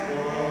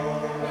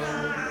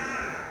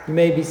You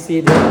may be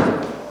seated.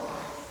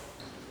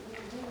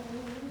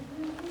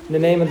 In the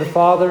name of the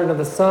Father, and of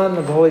the Son, and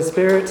of the Holy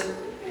Spirit,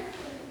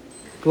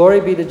 glory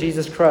be to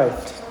Jesus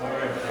Christ.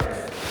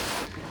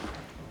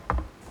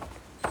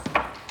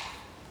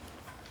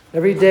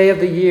 Every day of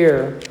the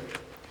year,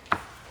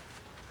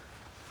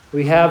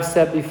 we have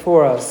set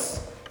before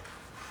us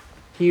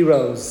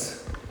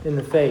heroes in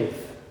the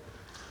faith,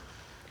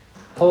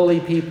 holy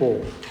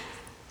people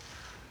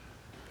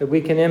that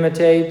we can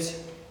imitate,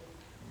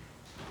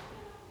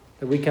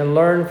 that we can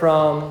learn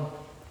from,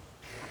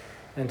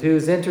 and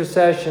whose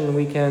intercession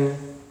we can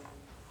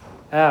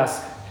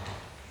ask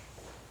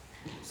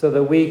so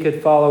that we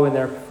could follow in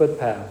their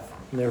footpath,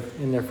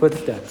 in their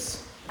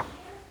footsteps.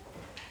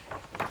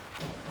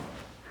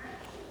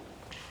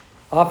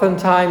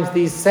 Oftentimes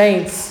these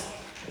saints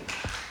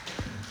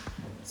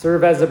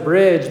serve as a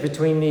bridge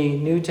between the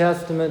New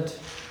Testament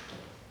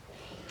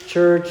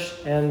church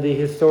and the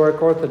historic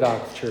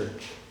Orthodox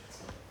church.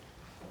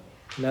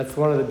 And that's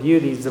one of the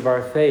beauties of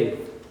our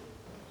faith.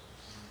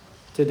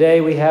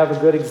 Today we have a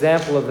good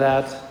example of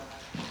that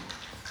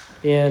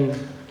in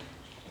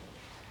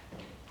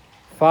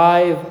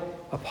 5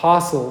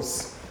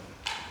 apostles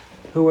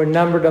who were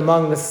numbered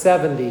among the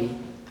 70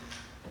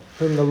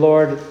 whom the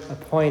Lord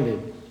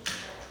appointed.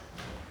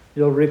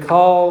 You'll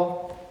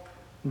recall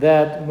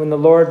that when the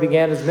Lord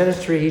began his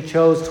ministry, he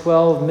chose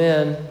 12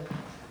 men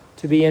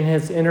to be in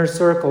his inner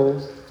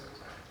circle,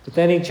 but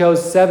then he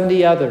chose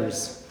 70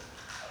 others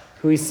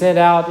who he sent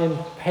out in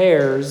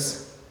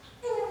pairs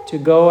to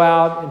go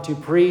out and to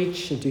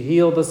preach and to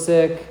heal the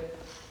sick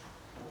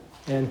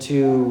and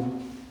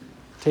to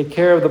take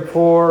care of the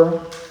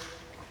poor,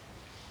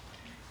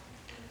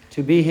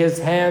 to be his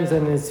hands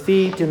and his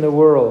feet in the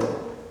world.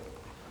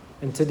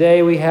 And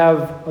today we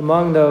have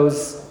among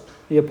those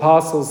the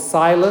apostles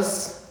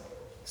Silas,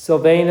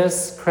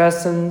 Silvanus,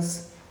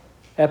 Crescens,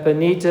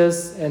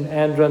 Epaenetus, and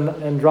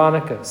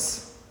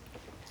Andronicus.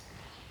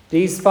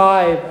 These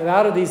 5, and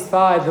out of these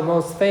 5, the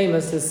most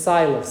famous is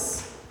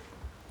Silas,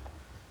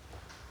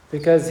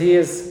 because he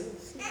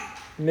is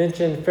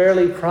mentioned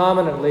fairly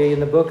prominently in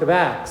the book of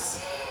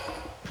Acts,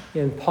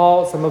 in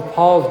some of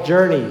Paul's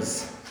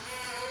journeys.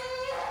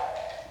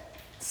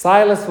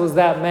 Silas was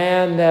that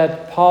man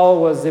that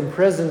Paul was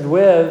imprisoned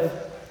with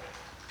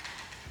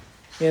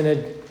in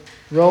a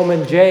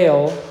Roman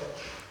jail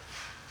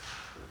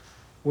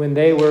when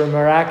they were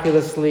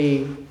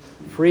miraculously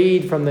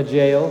freed from the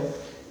jail.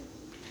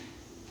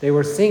 They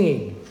were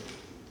singing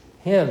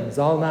hymns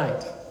all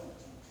night,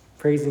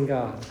 praising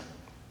God.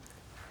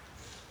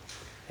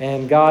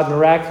 And God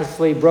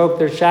miraculously broke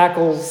their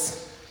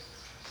shackles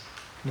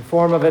in the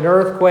form of an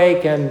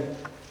earthquake, and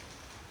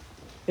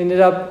he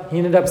ended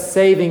up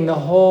saving the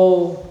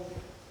whole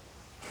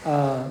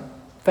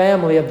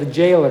family of the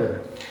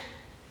jailer.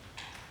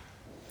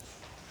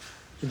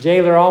 The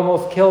jailer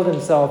almost killed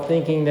himself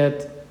thinking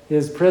that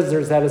his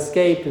prisoners had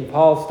escaped, and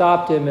Paul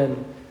stopped him,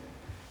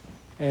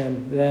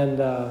 and then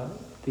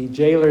the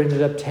jailer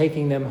ended up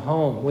taking them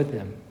home with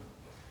him.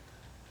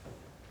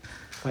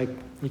 Like,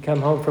 you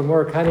come home from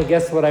work, honey,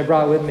 guess what I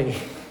brought with me?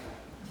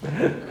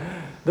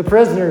 The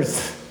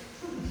prisoners.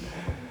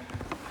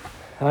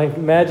 I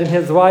imagine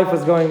his wife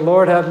was going,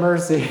 Lord have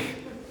mercy.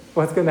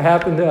 What's going to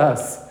happen to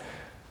us?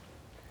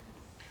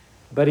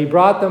 But he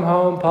brought them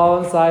home, Paul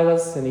and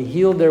Silas, and he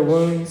healed their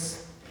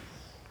wounds.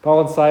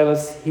 Paul and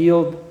Silas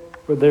healed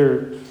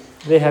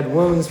they had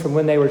wounds from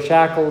when they were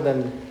shackled,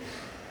 and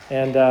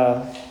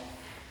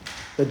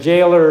the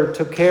jailer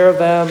took care of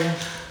them,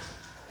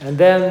 and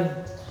then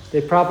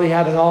they probably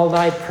had an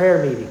all-night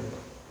prayer meeting.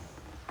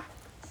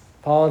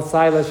 Paul and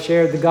Silas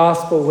shared the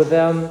gospel with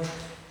them,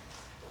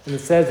 and it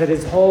says that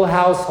his whole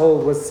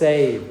household was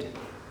saved.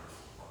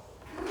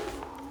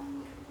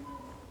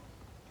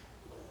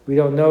 We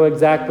don't know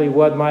exactly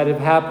what might have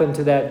happened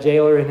to that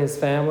jailer and his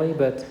family,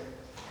 but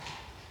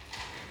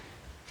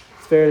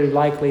it's very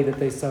likely that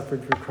they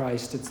suffered for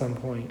Christ at some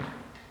point.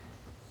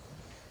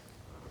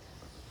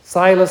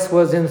 Silas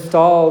was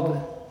installed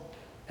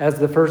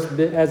as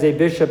a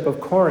bishop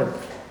of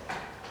Corinth.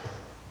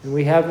 And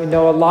we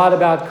know a lot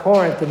about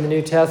Corinth in the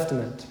New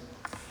Testament.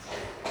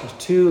 There's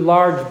 2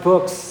 large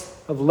books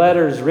of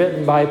letters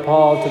written by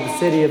Paul to the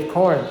city of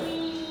Corinth,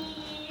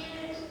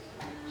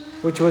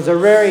 which was a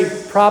very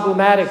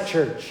problematic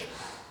church.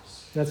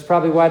 That's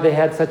probably why they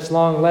had such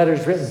long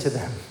letters written to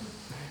them.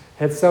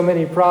 Had so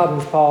many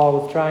problems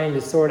Paul was trying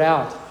to sort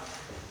out.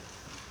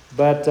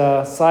 But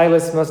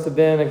Silas must have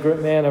been a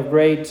man of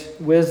great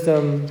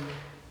wisdom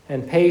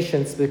and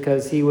patience,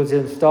 because he was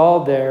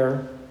installed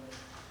there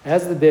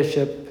as the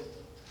bishop,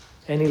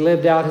 and he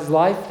lived out his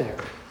life there.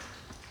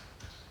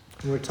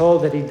 And we're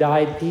told that he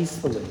died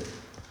peacefully.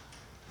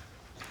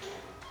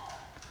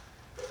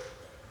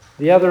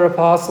 The other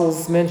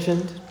apostles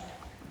mentioned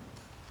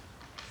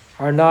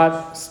are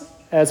not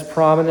as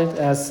prominent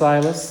as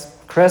Silas.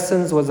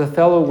 Crescens was a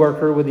fellow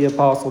worker with the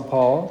Apostle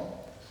Paul,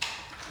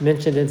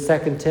 mentioned in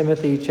 2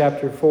 Timothy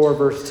chapter 4,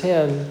 verse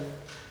 10.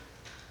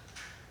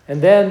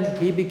 And then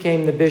he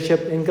became the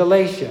bishop in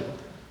Galatia.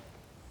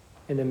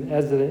 and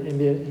as a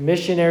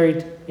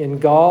missionary in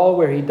Gaul,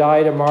 where he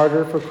died a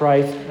martyr for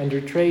Christ under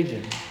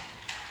Trajan.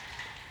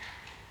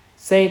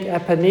 Saint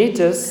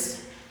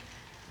Epaphras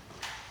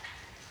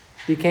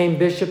became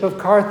Bishop of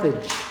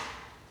Carthage,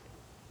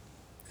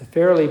 a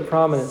fairly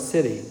prominent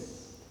city.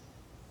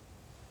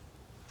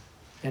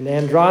 And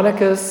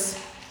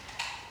Andronicus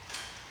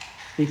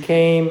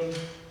became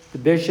the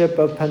Bishop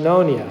of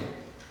Pannonia.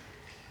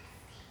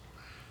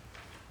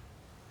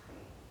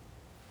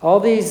 All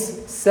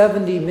these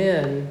 70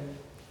 men,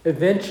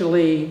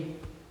 eventually,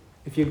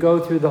 if you go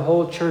through the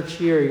whole church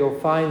year, you'll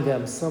find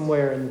them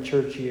somewhere in the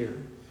church year.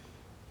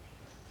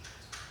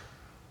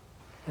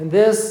 And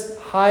this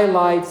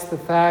highlights the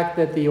fact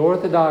that the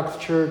Orthodox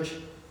Church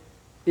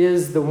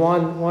is the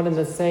one and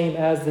the same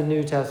as the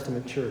New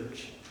Testament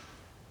church.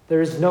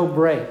 There is no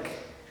break.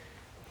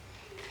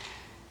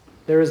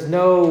 There is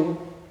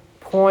no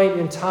point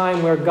in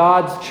time where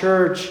God's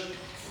church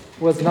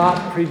was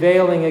not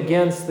prevailing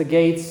against the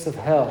gates of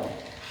hell.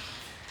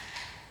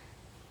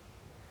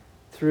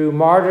 Through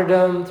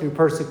martyrdom, through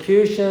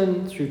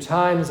persecution, through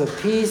times of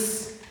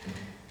peace,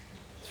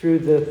 through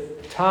the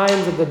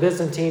times of the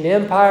Byzantine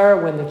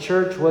Empire when the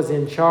church was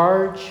in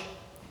charge,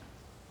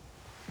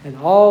 and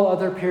all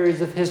other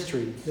periods of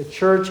history, the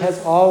church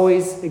has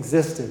always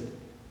existed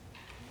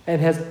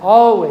and has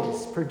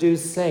always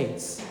produced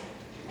saints.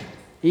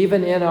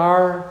 Even in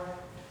our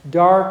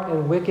dark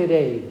and wicked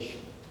age,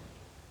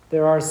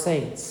 there are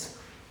saints.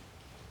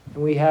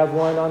 And we have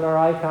one on our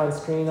icon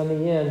screen on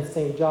the end,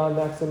 St. John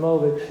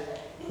Maximovich,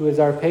 who is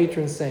our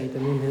patron saint,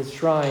 and in his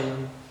shrine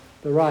on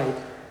the right,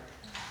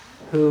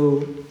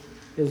 who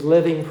is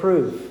living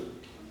proof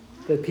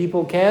that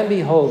people can be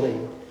holy,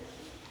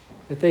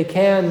 that they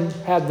can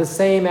have the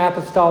same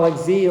apostolic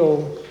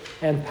zeal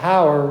and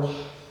power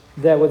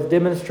that was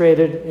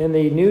demonstrated in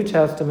the New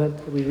Testament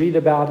that we read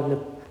about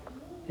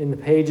in the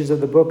pages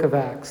of the book of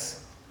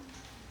Acts.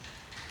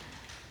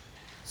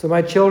 So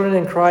my children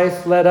in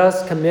Christ, let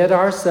us commit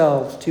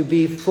ourselves to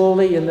be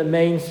fully in the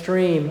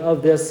mainstream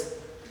of this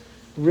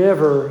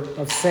river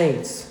of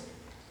saints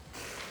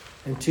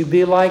and to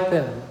be like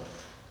them,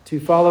 to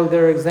follow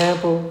their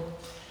example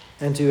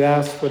and to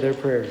ask for their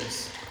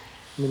prayers.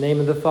 In the name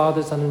of the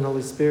Father, Son, and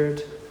Holy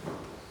Spirit,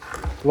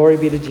 glory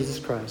be to Jesus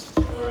Christ.